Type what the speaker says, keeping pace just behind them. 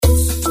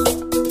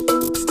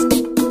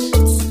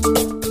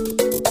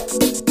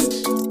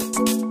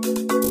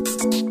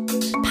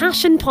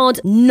Passion Pod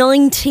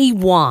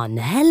 91.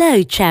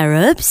 Hello,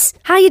 cherubs.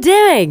 How you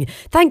doing?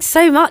 Thanks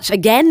so much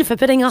again for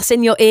putting us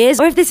in your ears.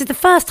 Or if this is the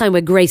first time we're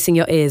gracing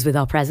your ears with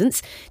our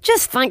presence,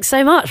 just thanks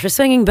so much for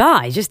swinging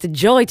by. Just a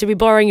joy to be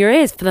borrowing your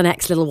ears for the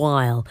next little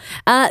while.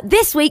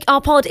 This week,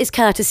 our pod is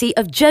courtesy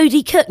of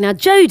Jodie Cook. Now,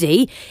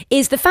 Jodie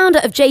is the founder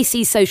of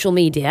JC's Social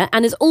Media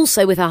and has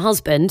also, with her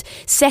husband,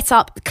 set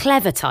up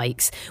Clever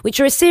Tykes, which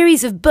are a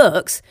series of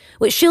books,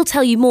 which she'll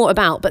tell you more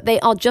about, but they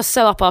are just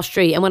so up our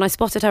street. And when I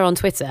spotted her on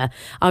Twitter,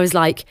 I was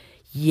like,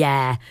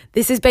 yeah,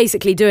 this is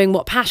basically doing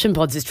what Passion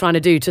Pods is trying to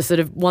do to sort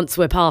of, once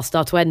we're past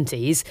our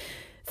 20s,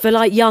 for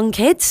like young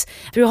kids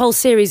through a whole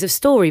series of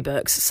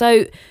storybooks.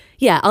 So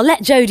yeah, I'll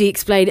let Jodie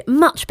explain it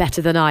much better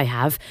than I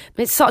have.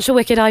 It's such a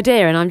wicked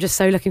idea and I'm just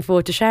so looking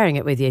forward to sharing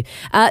it with you.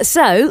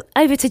 So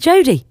over to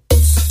Jodie.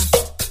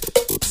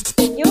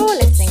 You're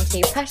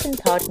listening to Passion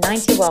Pod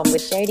 91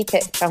 with Jodie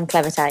Cook from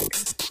Clever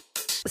Tykes.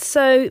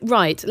 So,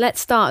 right, let's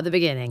start at the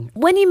beginning.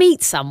 When you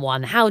meet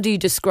someone, how do you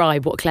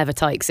describe what Clever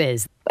Tykes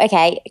is?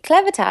 Okay,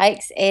 Clever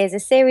Tykes is a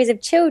series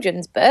of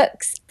children's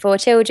books for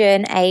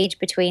children aged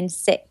between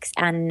 6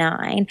 and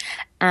 9,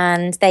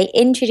 and they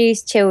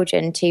introduce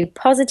children to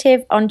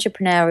positive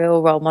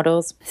entrepreneurial role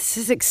models. This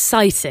is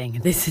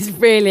exciting. This is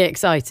really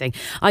exciting.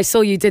 I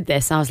saw you did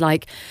this. I was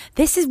like,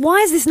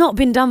 why has this not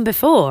been done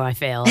before, I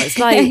feel? It's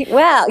like...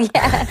 Well,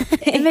 yeah.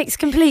 It makes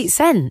complete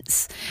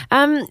sense.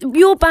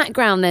 Your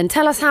background then,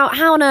 tell us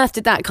how on earth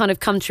did that kind of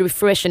come to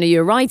fruition? Are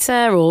you a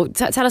writer, or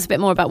tell us a bit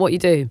more about what you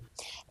do?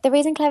 The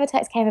reason Clever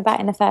Tykes came about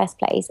in the first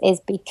place is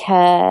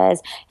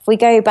because if we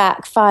go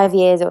back 5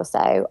 years or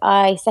so,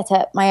 I set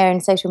up my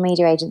own social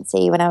media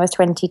agency when I was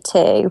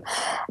 22,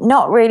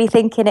 not really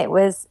thinking it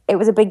was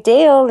a big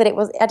deal,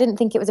 I didn't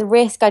think it was a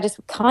risk. I just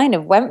kind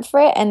of went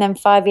for it. And then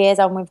 5 years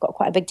on, we've got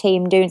quite a big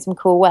team doing some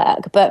cool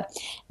work. But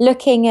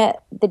looking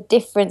at the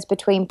difference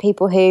between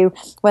people who,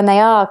 when they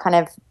are kind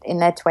of in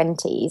their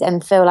 20s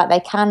and feel like they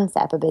can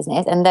set up a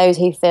business, and those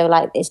who feel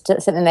like it's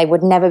just something they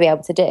would never be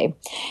able to do,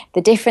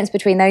 the difference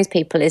between those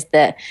people is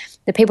that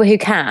the people who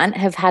can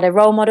have had a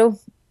role model,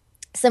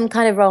 some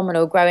kind of role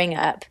model growing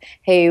up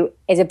who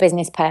is a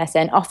business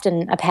person,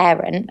 often a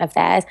parent of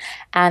theirs,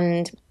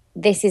 and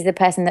this is the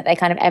person that they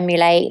kind of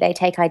emulate, they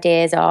take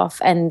ideas off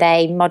and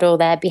they model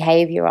their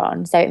behaviour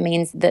on. So it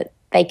means that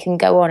they can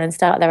go on and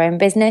start their own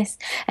business.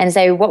 And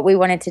so what we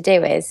wanted to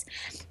do is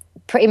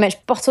pretty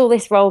much bottle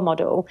this role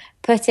model,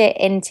 put it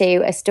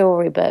into a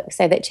storybook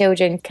so that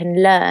children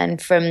can learn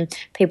from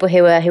people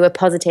who are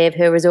positive,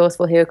 who are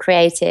resourceful, who are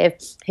creative,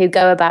 who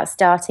go about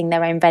starting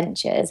their own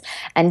ventures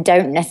and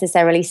don't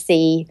necessarily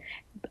see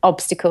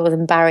obstacles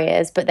and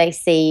barriers, but they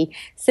see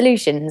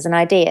solutions and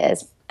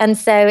ideas. And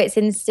so it's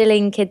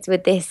instilling kids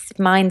with this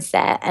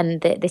mindset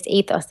and this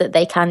ethos that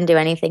they can do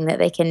anything, that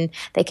they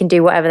can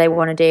do whatever they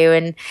want to do,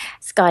 and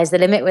sky's the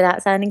limit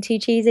without sounding too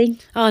cheesy.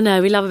 Oh no,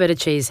 we love a bit of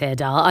cheese here,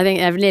 Dal. I think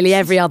nearly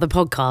every other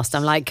podcast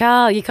I'm like,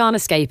 you can't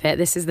escape it.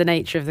 This is the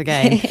nature of the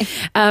game.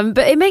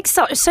 But it makes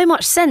so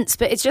much sense,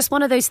 but it's just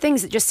one of those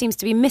things that just seems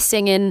to be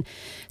missing in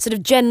sort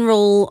of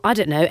general, I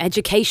don't know,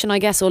 education, I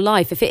guess, or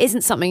life. If it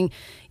isn't something,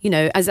 you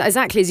know,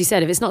 exactly as you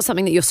said, if it's not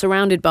something that you're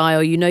surrounded by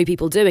or you know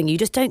people doing, you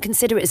just don't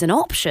consider it as an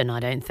option, I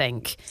don't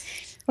think.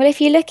 Well,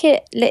 if you look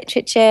at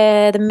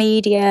literature, the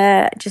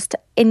media, just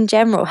in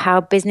general,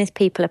 how business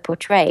people are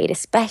portrayed,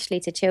 especially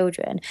to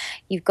children,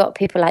 you've got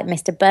people like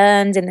Mr.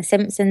 Burns in The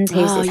Simpsons,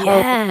 who's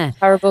this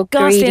horrible,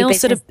 greedy all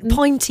sort of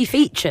pointy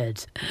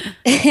featured.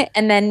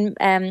 And then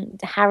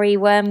Harry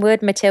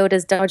Wormwood,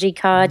 Matilda's dodgy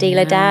car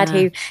dealer dad,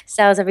 who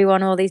sells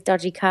everyone all these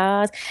dodgy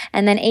cars.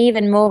 And then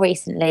even more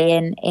recently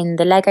in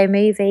the Lego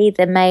movie,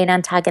 the main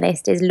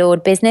antagonist is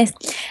Lord Business,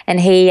 and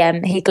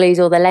he glues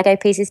all the Lego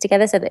pieces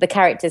together so that the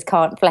characters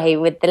can't play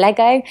with the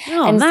Lego.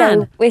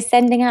 So we're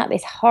sending out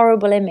this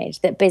horrible image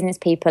that business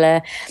people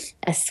are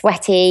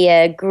sweaty,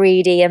 are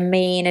greedy, are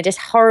mean, are just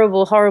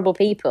horrible, horrible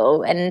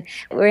people. And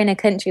we're in a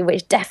country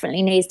which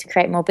definitely needs to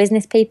create more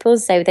business people,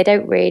 so they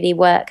don't really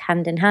work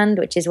hand in hand,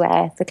 which is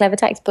where the Clever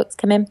Tykes books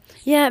come in.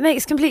 Yeah, it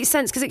makes complete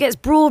sense because it gets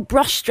broad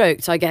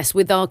brushstroked, I guess,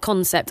 with our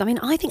concept. I mean,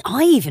 I think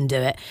I even do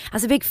it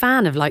as a big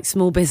fan of like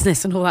small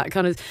business and all that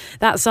kind of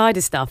that side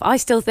of stuff. I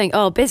still think,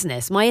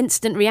 business, my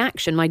instant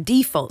reaction, my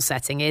default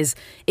setting is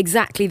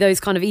exactly those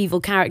kind of evil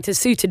characters,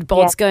 suited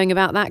bods going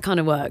about that kind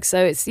of work.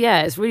 So it's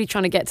really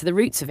trying to get to the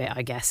roots of it,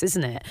 I guess,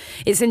 isn't it?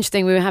 It's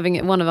interesting. We were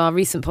having one of our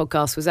recent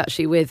podcasts was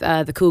actually with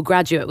The Cool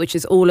Graduate, which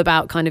is all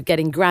about kind of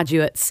getting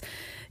graduates,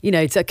 you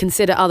know, to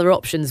consider other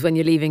options when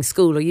you're leaving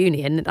school or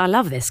uni. And I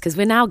love this because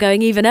we're now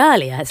going even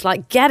earlier. It's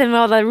like get them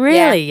while they're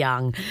really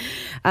young.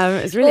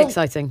 It's really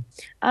exciting.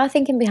 Our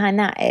thinking behind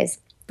that is,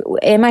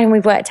 imagine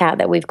we've worked out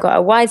that we've got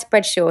a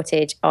widespread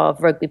shortage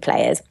of rugby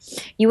players.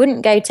 You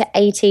wouldn't go to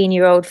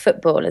 18-year-old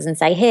footballers and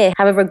say, here,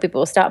 have a rugby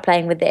ball, start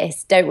playing with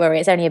this. Don't worry,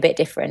 it's only a bit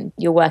different.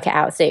 You'll work it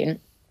out soon.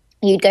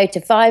 You'd go to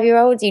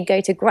 5-year-olds, you'd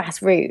go to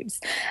grassroots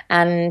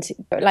and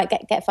like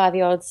get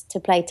 5-year-olds to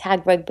play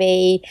tag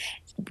rugby,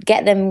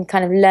 get them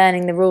kind of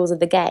learning the rules of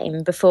the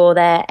game before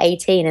they're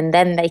 18, and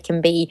then they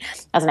can be,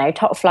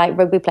 top flight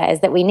rugby players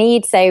that we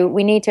need. So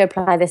we need to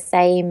apply the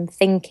same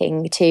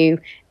thinking to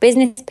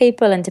business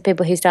people and to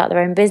people who start their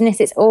own business,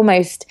 it's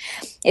almost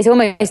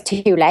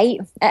too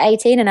late at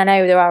 18. And I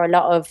know there are a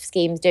lot of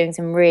schemes doing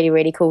some really,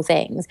 really cool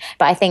things,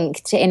 but I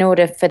think in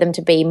order for them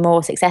to be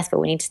more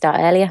successful, we need to start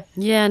earlier.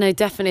 Yeah, no,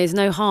 definitely. There's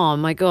no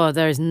harm. My God,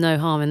 there is no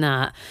harm in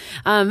that.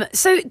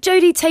 So,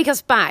 Jodie, take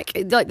us back,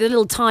 like the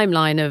little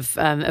timeline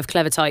of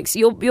Clever Tykes.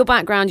 Your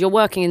background, you're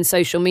working in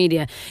social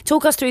media.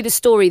 Talk us through the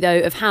story, though,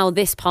 of how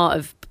this part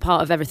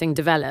of everything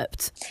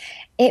developed.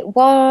 It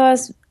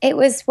was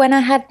when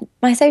I had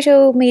my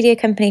social media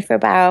company for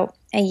about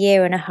a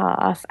year and a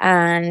half,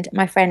 and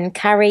my friend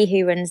Carrie,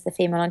 who runs the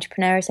Female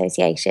Entrepreneur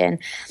Association,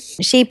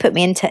 she put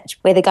me in touch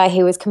with a guy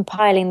who was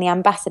compiling the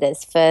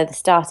ambassadors for the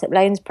Startup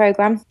Loans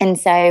Programme. And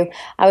so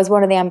I was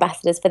one of the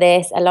ambassadors for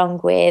this, along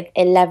with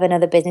 11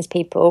 other business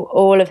people,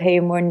 all of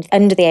whom were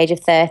under the age of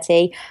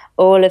 30,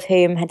 all of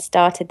whom had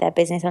started their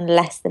business on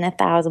less than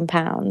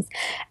 £1,000.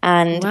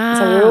 And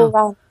wow.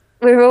 So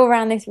we were all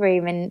around this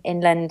room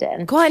in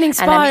London. Quite an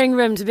inspiring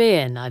room to be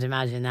in, I'd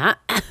imagine that.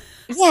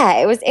 Yeah,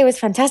 it was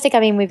fantastic. I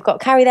mean, we've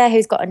got Carrie there,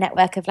 who's got a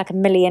network of like 1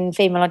 million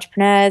female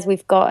entrepreneurs.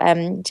 We've got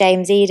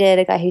James Eder,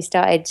 the guy who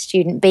started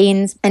Student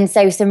Beans. And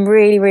so some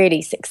really,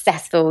 really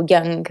successful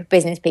young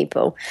business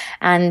people.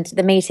 And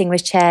the meeting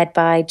was chaired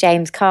by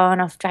James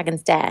Kahn off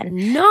Dragon's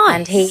Den.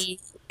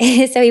 Nice.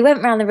 And so he went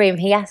around the room.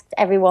 He asked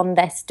everyone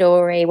their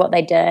story, what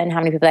they'd done, how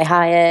many people they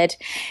hired,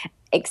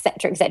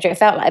 etc., etc. It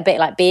felt like a bit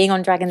like being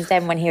on Dragon's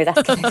Den when he was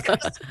asking those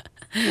questions.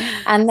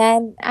 And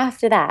then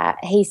after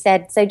that, he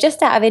said, so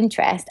just out of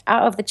interest,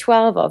 out of the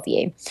 12 of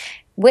you,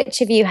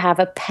 which of you have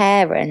a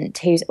parent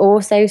who's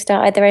also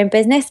started their own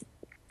business?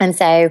 And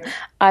so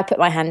I put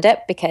my hand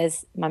up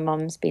because my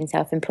mum's been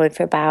self-employed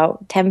for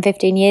about 10,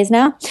 15 years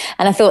now.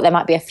 And I thought there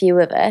might be a few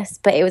of us,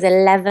 but it was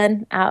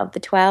 11 out of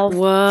the 12.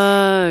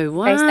 Whoa,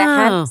 wow. Raised their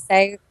hands.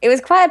 So it was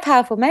quite a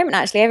powerful moment,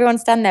 actually. Everyone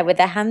stand there with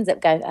their hands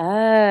up going,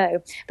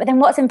 oh. But then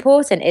what's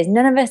important is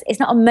none of us, it's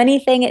not a money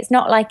thing. It's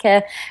not like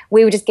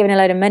we were just given a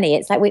load of money.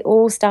 It's like we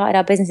all started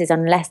our businesses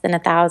on less than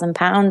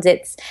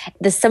 £1,000.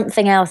 There's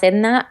something else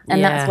in that.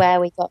 And that's where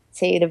we got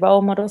to the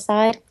role model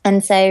side.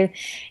 And so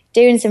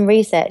doing some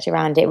research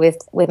around it with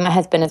my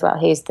husband as well,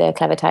 who's the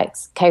Clever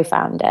Tykes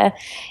co-founder,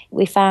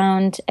 we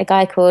found a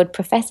guy called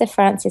Professor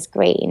Francis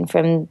Green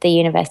from the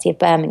University of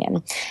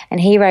Birmingham. And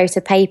he wrote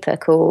a paper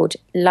called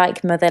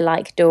Like Mother,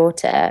 Like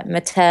Daughter,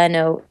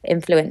 Maternal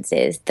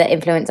Influences That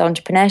Influence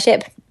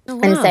Entrepreneurship. Oh,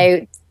 wow. And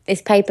so this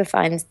paper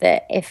finds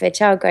that if a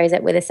child grows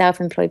up with a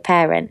self-employed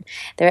parent,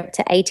 they're up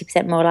to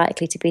 80% more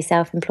likely to be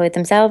self-employed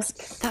themselves.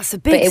 That's a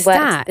big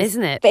stat,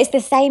 isn't it? But it's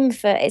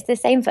the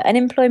same for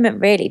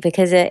unemployment, really,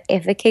 because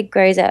if a kid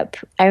grows up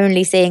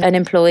only seeing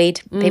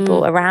unemployed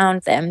people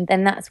around them,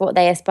 then that's what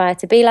they aspire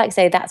to be like.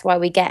 So that's why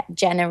we get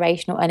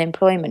generational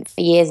unemployment for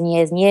years and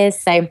years and years.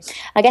 So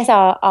I guess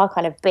our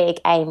kind of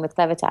big aim with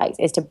Clever Tykes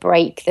is to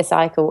break the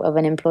cycle of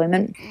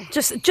unemployment.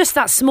 Just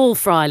that small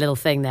fry little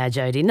thing there,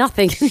 Jodie.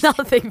 Nothing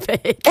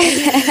big.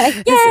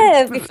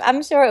 Yeah,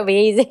 I'm sure it'll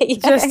be easy.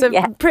 Just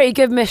a pretty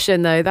good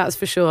mission, though, that's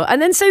for sure.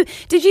 And then, so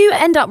did you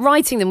end up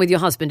writing them with your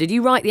husband? Did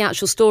you write the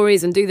actual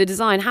stories and do the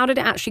design? How did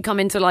it actually come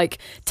into like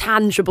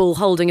tangible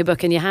holding a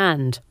book in your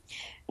hand?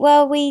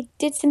 Well, we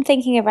did some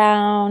thinking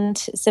around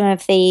some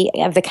of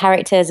the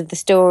characters of the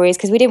stories,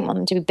 because we didn't want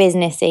them to be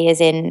businessy, as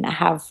in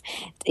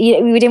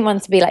we didn't want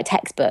them to be like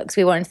textbooks.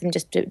 We wanted them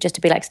just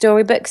to be like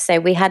storybooks. So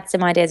we had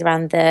some ideas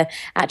around the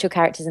actual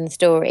characters and the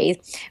stories.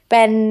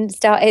 Ben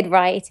started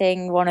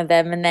writing one of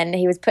them, and then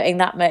he was putting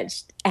that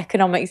much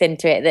economics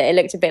into it that it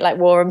looked a bit like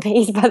War and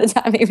Peace by the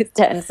time he was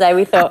done. So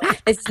we thought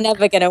this is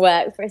never going to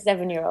work for a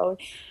 7-year-old.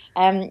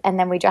 And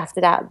then we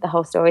drafted out the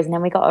whole stories, and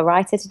then we got a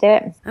writer to do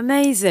it.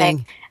 Amazing.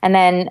 So, and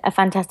then a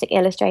fantastic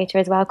illustrator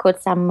as well called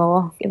Sam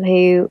Moore,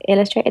 who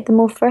illustrated them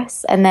all for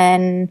us. And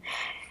then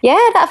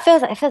that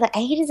feels like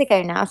ages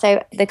ago now.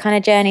 So the kind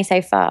of journey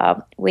so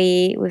far,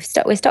 we're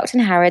stocked in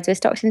Harrods, we're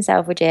stocked in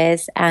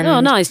Selfridges, and oh,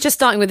 nice. Just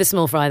starting with the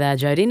small fry there,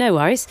 Jodie. No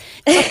worries.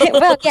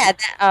 Well, yeah,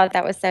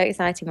 that was so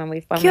exciting when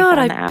we found God,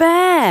 that out.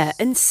 bet.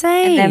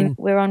 Insane. And then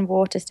we're on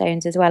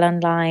Waterstones as well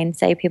online,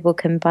 so people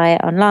can buy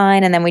it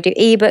online. And then we do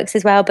ebooks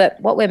as well. But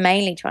what we're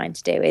mainly trying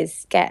to do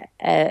is get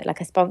a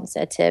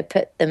sponsor to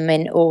put them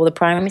in all the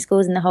primary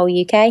schools in the whole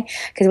UK,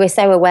 because we're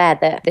so aware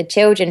that the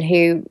children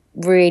who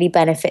really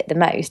benefit the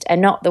most are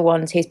not the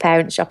ones whose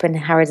parents shop in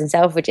Harrods and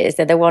Selfridges.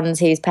 They're the ones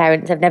whose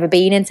parents have never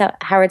been in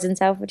Harrods and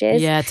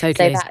Selfridges. Yeah,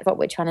 totally. So that's what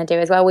we're trying to do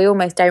as well. We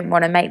almost don't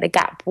want to make the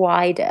gap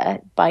wider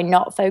by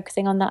not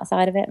focusing on that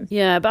side of it.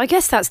 Yeah, but I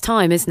guess that's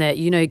time, isn't it?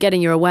 You know,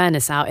 getting your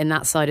awareness out in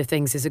that side of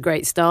things is a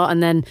great start.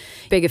 And then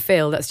bigger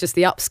field, that's just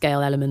the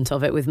upscale element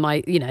of it with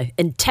my,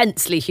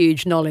 intensely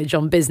huge knowledge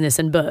on business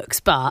and books.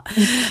 But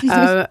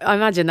I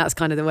imagine that's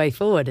kind of the way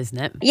forward, isn't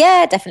it?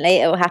 Yeah, definitely.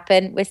 It will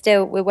happen.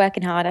 We're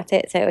working hard at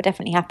it, so it will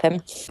definitely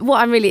happen. What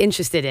I'm really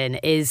interested in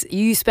is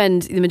you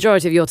spend the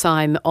majority of your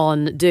time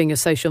on doing your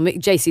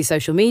JC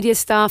social media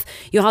stuff.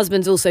 Your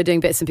husband's also doing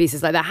bits and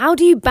pieces like that. How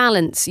do you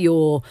balance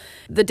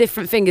the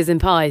different fingers in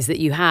pies that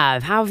you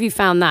have? How have you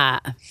found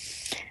that?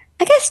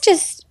 I guess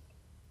just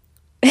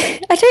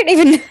I don't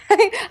even know.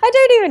 I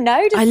don't even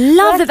know. I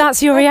love that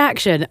that's your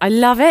reaction. I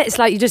love it. It's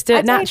like you just do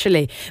it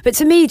naturally. But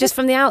to me, just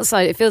from the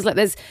outside, it feels like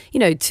there's,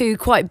 two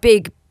quite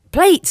big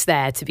plates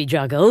there to be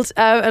juggled,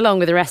 along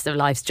with the rest of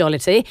life's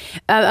jollity.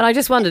 And I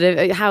just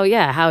wondered how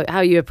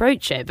you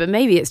approach it. But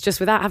maybe it's just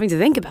without having to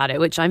think about it,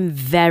 which I'm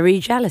very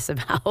jealous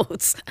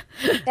about.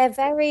 They're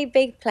very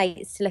big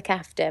plates to look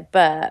after,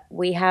 but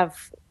we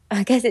have,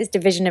 I guess it's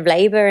division of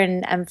labour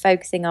and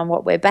focusing on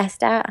what we're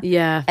best at.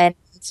 Yeah. And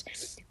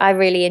I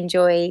really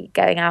enjoy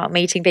going out,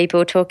 meeting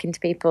people, talking to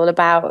people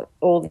about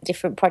all the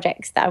different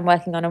projects that I'm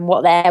working on and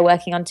what they're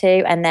working on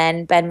too. And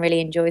then Ben really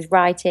enjoys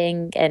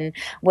writing and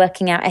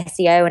working out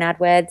SEO and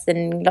AdWords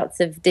and lots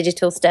of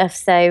digital stuff.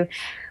 So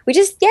we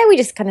just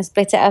kind of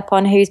split it up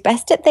on who's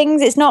best at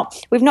things.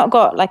 We've not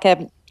got like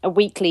a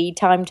weekly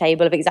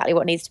timetable of exactly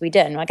what needs to be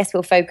done. I guess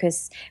we'll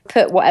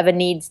put whatever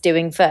needs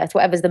doing first,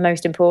 whatever's the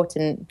most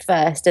important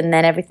first, and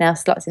then everything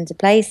else slots into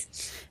place.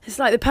 It's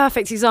like the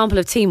perfect example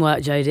of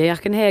teamwork, Jodie. I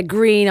can hear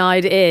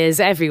green-eyed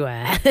ears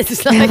everywhere.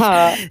 It's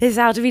like, this is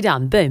how to be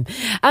done. Boom.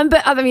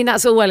 But I mean,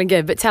 that's all well and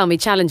good, but tell me,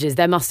 challenges,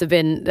 there must have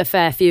been a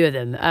fair few of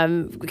them.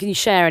 Can you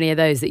share any of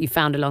those that you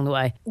found along the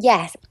way?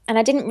 Yes, and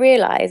I didn't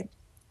realise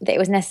that it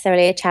was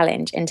necessarily a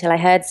challenge until I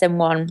heard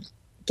someone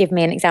give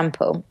me an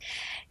example.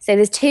 So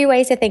there's two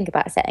ways to think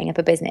about setting up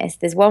a business.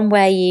 There's one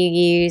where you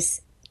use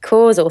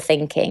causal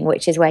thinking,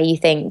 which is where you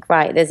think,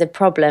 right, there's a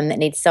problem that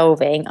needs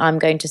solving. I'm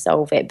going to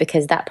solve it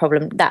because that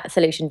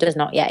solution does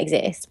not yet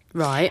exist.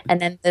 Right. And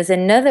then there's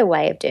another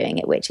way of doing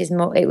it, which is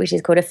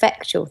called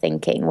effectual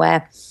thinking,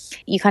 where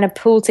you kind of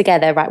pull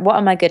together, right, what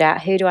am I good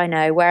at? Who do I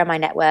know? Where are my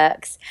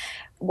networks?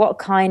 What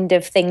kind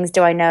of things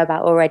do I know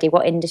about already?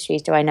 What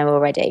industries do I know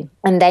already?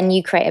 And then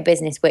you create a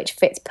business which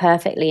fits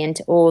perfectly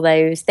into all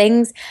those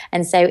things.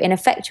 And so in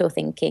effectual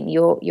thinking,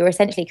 you're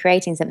essentially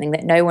creating something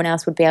that no one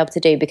else would be able to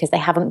do because they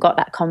haven't got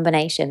that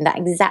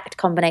exact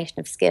combination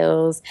of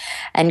skills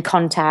and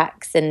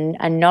contacts and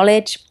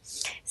knowledge.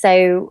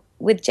 So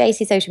with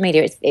JC Social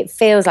Media, it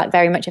feels like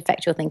very much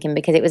effectual thinking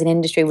because it was an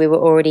industry we were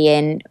already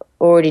in,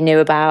 already knew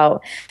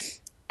about,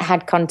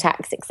 had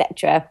contacts,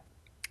 etc.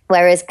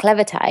 Whereas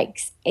Clever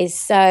Tykes is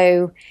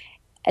so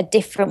a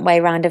different way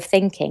round of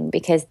thinking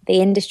because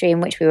the industry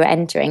in which we were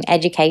entering,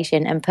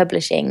 education and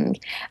publishing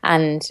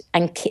and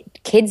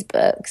kids'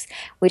 books,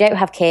 we don't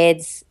have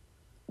kids,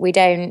 we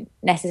don't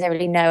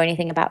necessarily know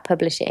anything about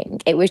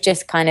publishing. It was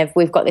just kind of,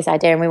 we've got this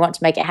idea and we want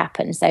to make it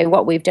happen. So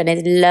what we've done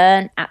is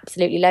learn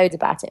absolutely loads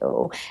about it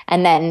all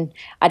and then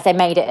I'd say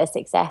made it a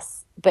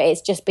success, but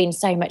it's just been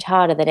so much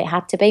harder than it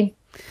had to be.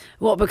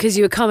 What, because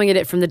you were coming at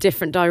it from the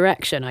different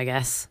direction, I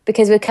guess?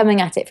 Because we're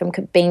coming at it from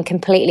being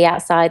completely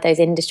outside those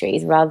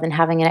industries rather than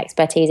having an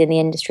expertise in the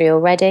industry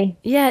already.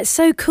 Yeah, it's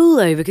so cool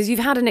though, because you've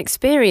had an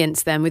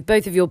experience then with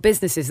both of your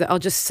businesses that are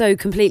just so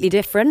completely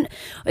different.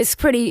 It's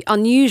pretty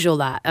unusual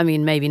that. I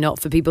mean, maybe not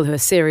for people who are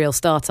serial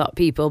startup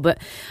people, but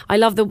I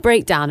love the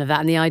breakdown of that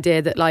and the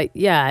idea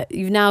that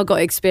you've now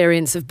got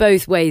experience of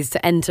both ways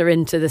to enter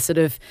into the sort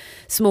of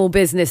small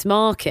business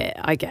market,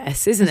 I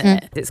guess, isn't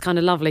it? It's kind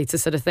of lovely to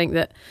sort of think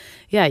that,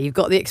 yeah, you've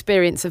got the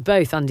experience of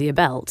both under your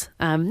belt.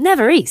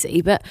 Never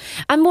easy, but...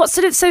 And what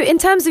sort of... So in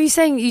terms of you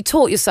saying you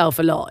taught yourself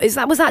a lot, was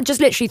that just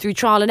literally through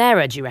trial and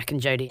error, do you reckon,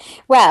 Jodie?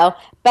 Well,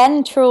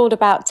 Ben trawled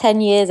about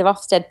 10 years of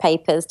Ofsted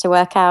papers to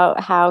work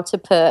out how to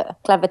put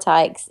Clever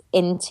Tykes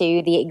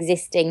into the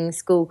existing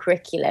school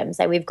curriculum.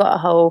 So we've got a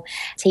whole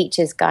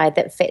teacher's guide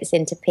that fits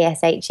into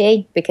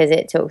PSHE because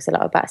it talks a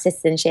lot about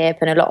citizenship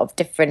and a lot of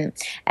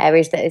different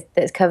areas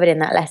that's covered in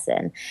that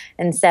lesson.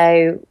 And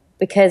so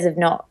because of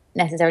not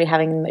necessarily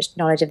having much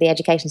knowledge of the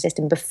education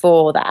system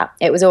before that,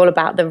 it was all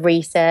about the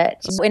research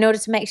in order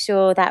to make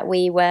sure that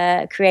we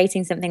were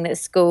creating something that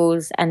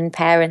schools and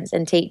parents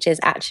and teachers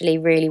actually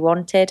really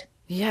wanted.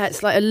 Yeah,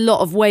 it's like a lot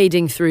of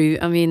wading through.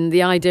 I mean,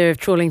 the idea of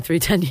trawling through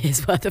 10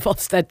 years worth of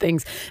Ofsted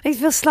things makes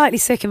me feel slightly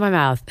sick in my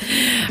mouth.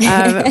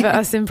 But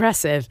that's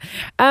impressive.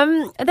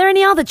 Are there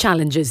any other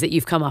challenges that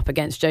you've come up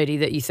against, Jodie,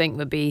 that you think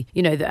would be,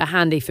 that are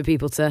handy for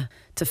people to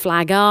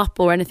flag up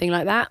or anything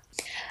like that?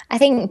 I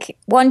think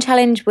one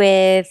challenge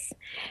maybe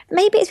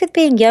it's with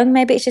being young,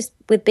 maybe it's just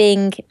with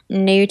being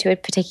new to a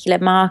particular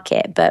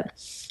market, but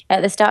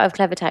at the start of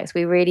Clever Tykes,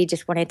 we really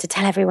just wanted to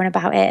tell everyone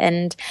about it,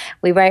 and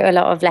we wrote a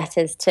lot of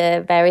letters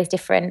to various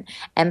different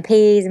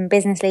MPs and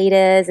business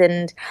leaders,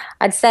 and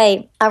I'd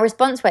say our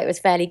response rate was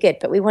fairly good,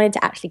 but we wanted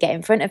to actually get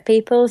in front of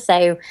people,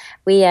 so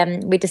we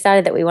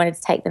decided that we wanted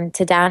to take them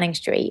to Downing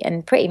Street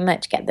and pretty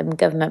much get them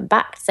government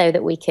backed so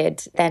that we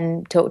could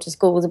then talk to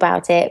schools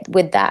about it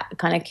with that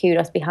kind of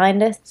kudos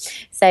behind us.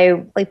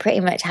 So we pretty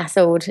much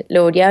hassled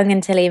Lord Young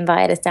until he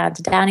invited us down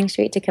to Downing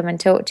Street to come and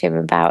talk to him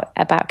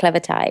about Clever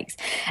Tykes,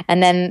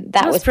 and then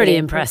that was pretty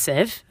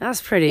impressive.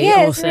 That's pretty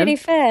awesome. It's really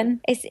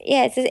fun.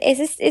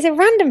 It's a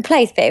random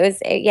place, but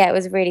it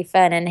was really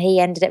fun. And he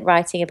ended up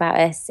writing about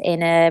us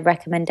in a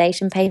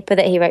recommendation paper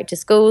that he wrote to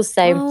schools.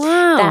 So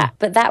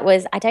that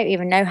was, I don't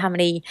even know how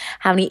many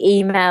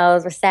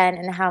emails were sent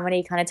and how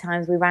many kind of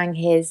times we rang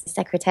his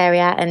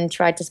secretariat and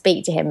tried to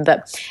speak to him.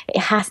 But it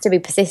has to be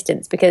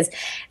persistence, because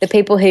the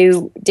people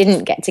who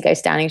didn't get to go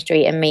to Downing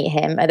Street and meet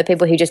him are the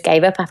people who just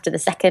gave up after the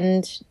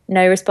second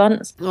no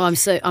response. Oh,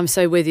 I'm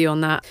so with you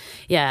on that.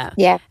 Yeah.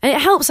 Yeah. And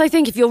it helps, I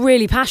think, if you're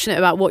really passionate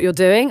about what you're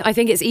doing. I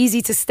think it's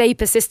easy to stay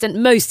persistent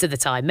most of the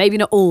time. Maybe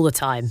not all the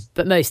time,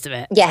 but most of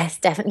it. Yes,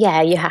 definitely.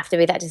 Yeah, you have to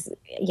be. That just,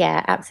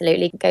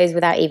 absolutely goes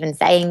without even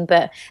saying.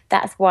 But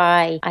that's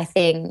why I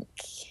think...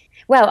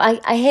 Well,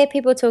 I hear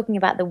people talking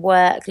about the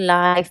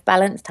work-life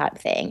balance type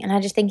thing, and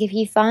I just think if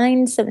you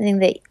find something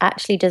that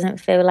actually doesn't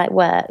feel like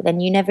work, then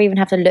you never even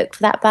have to look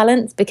for that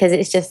balance, because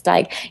it's just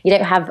like you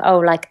don't have,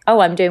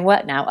 I'm doing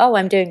work now,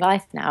 I'm doing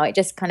life now. It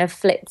just kind of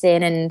flips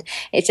in, and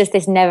it's just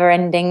this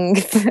never-ending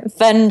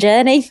fun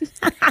journey.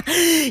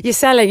 You're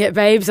selling it,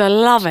 babes. I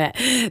love it.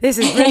 This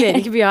is brilliant.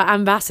 You can be our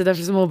ambassador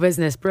for small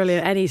business.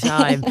 Brilliant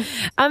anytime.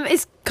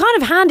 It's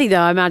kind of handy,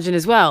 though, I imagine,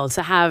 as well,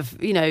 to have,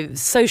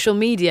 social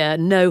media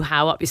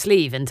know-how up your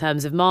sleeve in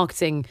terms of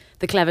marketing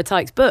the Clever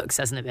Tykes books,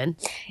 hasn't it been?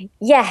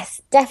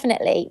 Yes,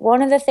 definitely.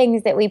 One of the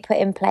things that we put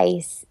in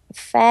place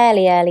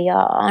fairly early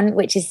on,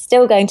 which is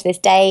still going to this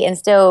day and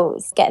still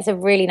gets a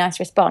really nice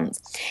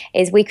response,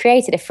 is we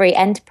created a free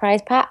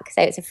enterprise pack.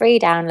 So it's a free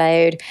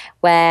download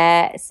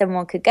where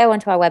someone could go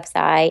onto our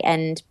website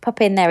and pop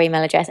in their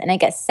email address, and it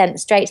gets sent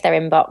straight to their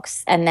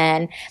inbox, and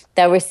then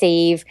they'll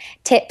receive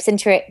tips and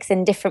tricks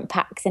and different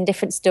packs and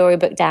different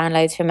storybook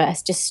downloads from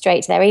us just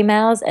straight to their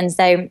emails. And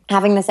so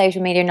having the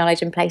social media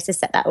knowledge in place to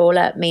set that all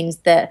up means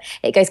that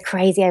it goes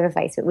crazy over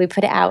Facebook. We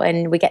put it out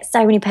and we get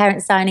so many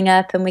parents signing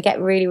up, and we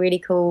get really, really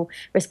cool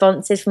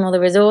responses from all the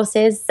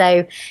resources.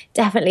 So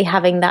definitely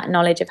having that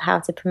knowledge of how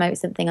to promote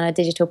something on a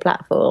digital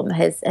platform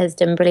has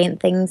done brilliant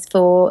things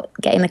for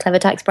getting the Clever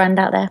Tykes brand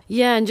out there.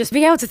 Yeah, and just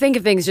being able to think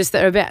of things just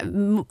that are a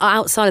bit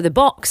outside of the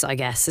box, I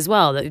guess, as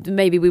well, that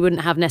maybe we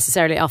wouldn't have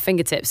necessarily at our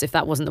fingertips if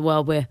that wasn't the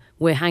world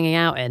we're hanging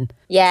out in.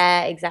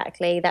 Yeah,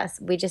 exactly.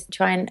 We just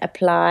try and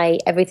apply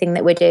everything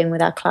that we're doing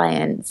with our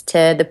clients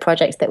to the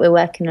projects that we're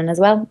working on as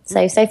well.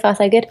 So far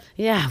so good.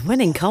 Yeah,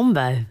 winning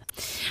combo.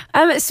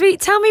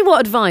 Sweet, tell me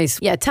what advice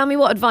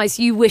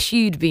you wish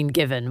you'd been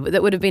given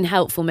that would have been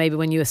helpful maybe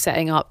when you were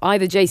setting up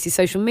either JC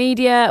social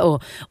media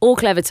or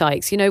Clever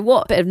Tykes.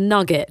 What bit of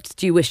nugget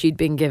do you wish you'd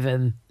been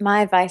given?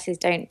 My advice is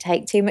don't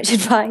take too much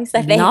advice,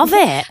 I think. Love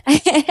it.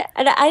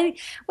 And I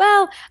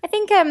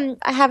think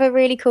I have a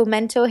really cool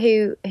mentor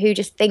who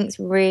just thinks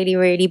really,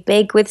 really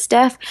big with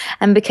stuff,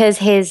 and because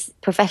his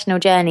professional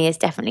journey is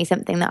definitely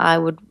something that I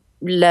would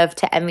love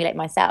to emulate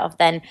myself,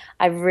 then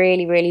I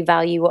really, really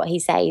value what he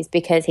says,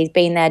 because he's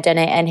been there, done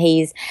it, and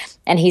he's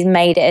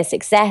made it a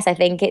success. I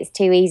think it's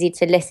too easy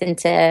to listen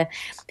to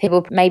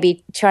people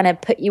maybe trying to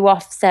put you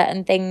off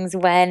certain things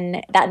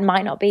when that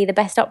might not be the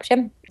best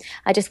option.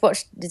 I just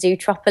watched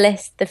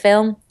Zootropolis, the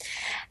film,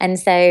 and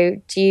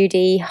so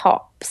Judy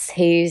Hopps,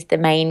 who's the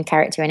main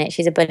character in it,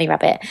 she's a bunny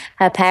rabbit.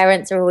 Her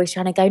parents are always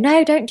trying to go,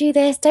 no, don't do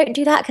this, don't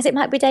do that because it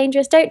might be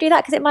dangerous, don't do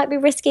that because it might be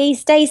risky,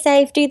 stay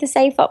safe, do the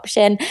safe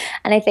option.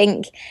 And I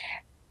think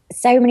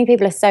so many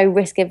people are so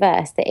risk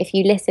averse that if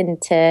you listen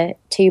to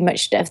too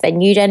much stuff, then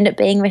you'd end up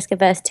being risk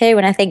averse too.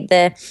 And I think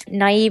the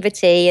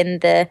naivety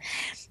and the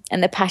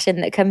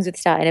passion that comes with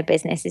starting a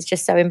business is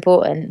just so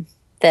important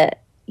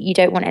that you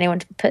don't want anyone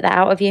to put that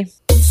out of you.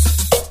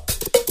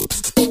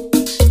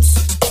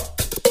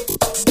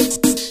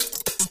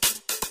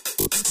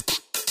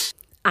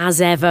 As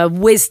ever,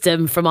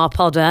 wisdom from our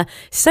podder.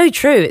 So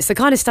true. It's the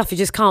kind of stuff you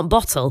just can't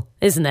bottle,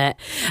 isn't it?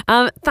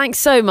 Thanks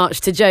so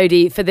much to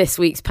Jodie for this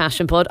week's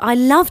Passion Pod. I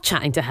love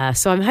chatting to her,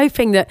 so I'm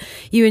hoping that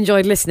you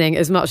enjoyed listening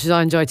as much as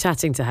I enjoyed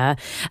chatting to her.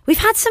 We've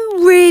had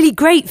some really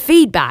great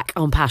feedback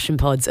on Passion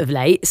Pods of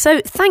late,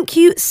 so thank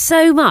you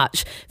so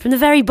much from the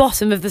very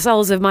bottom of the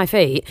soles of my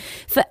feet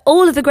for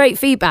all of the great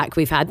feedback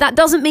we've had. That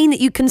doesn't mean that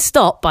you can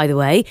stop, by the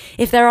way.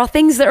 If there are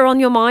things that are on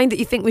your mind that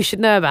you think we should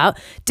know about,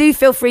 do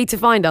feel free to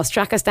find us,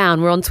 track us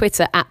down. We're on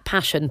Twitter at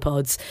Passion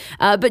Pods.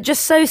 But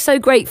just so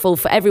grateful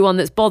for everyone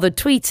that's bothered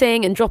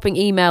tweeting and dropping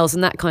emails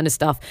and that kind of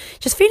stuff.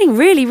 Just feeling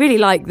really, really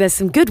like there's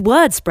some good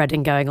word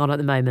spreading going on at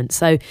the moment.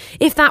 So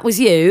if that was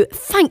you,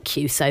 thank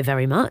you so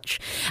very much.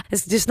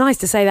 It's just nice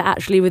to say that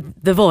actually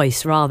with the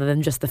voice rather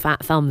than just the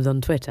fat thumbs on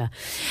Twitter.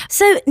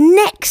 So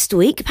next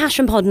week,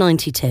 Passion Pod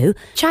 92,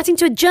 chatting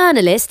to a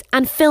journalist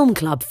and film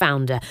club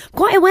founder. I'm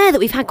quite aware that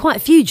we've had quite a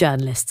few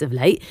journalists of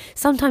late.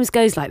 Sometimes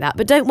goes like that,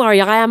 but don't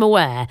worry, I am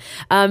aware.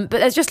 But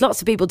there's just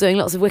lots of people doing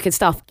lots of wicked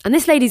stuff. And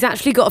this lady's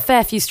actually got a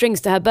fair few strings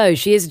to her bow.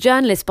 She is a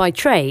journalist by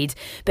trade, trade,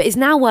 but is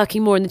now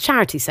working more in the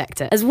charity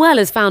sector, as well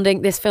as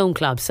founding this film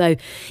club. So,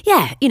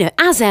 yeah,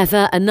 as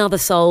ever, another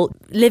soul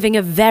living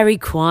a very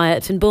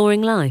quiet and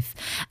boring life.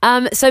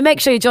 So make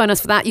sure you join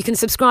us for that. You can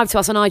subscribe to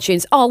us on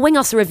iTunes. Oh, wing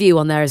us a review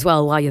on there as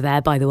well while you're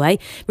there, by the way.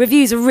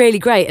 Reviews are really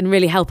great and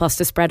really help us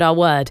to spread our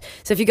word.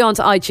 So if you go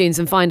onto iTunes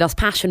and find us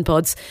Passion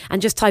Pods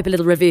and just type a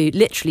little review,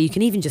 literally, you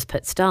can even just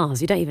put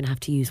stars. You don't even have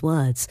to use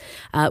words.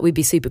 We'd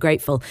be super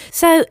grateful.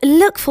 So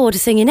look forward to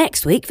seeing you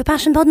next week for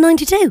Passion Pod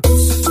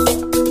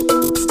 92.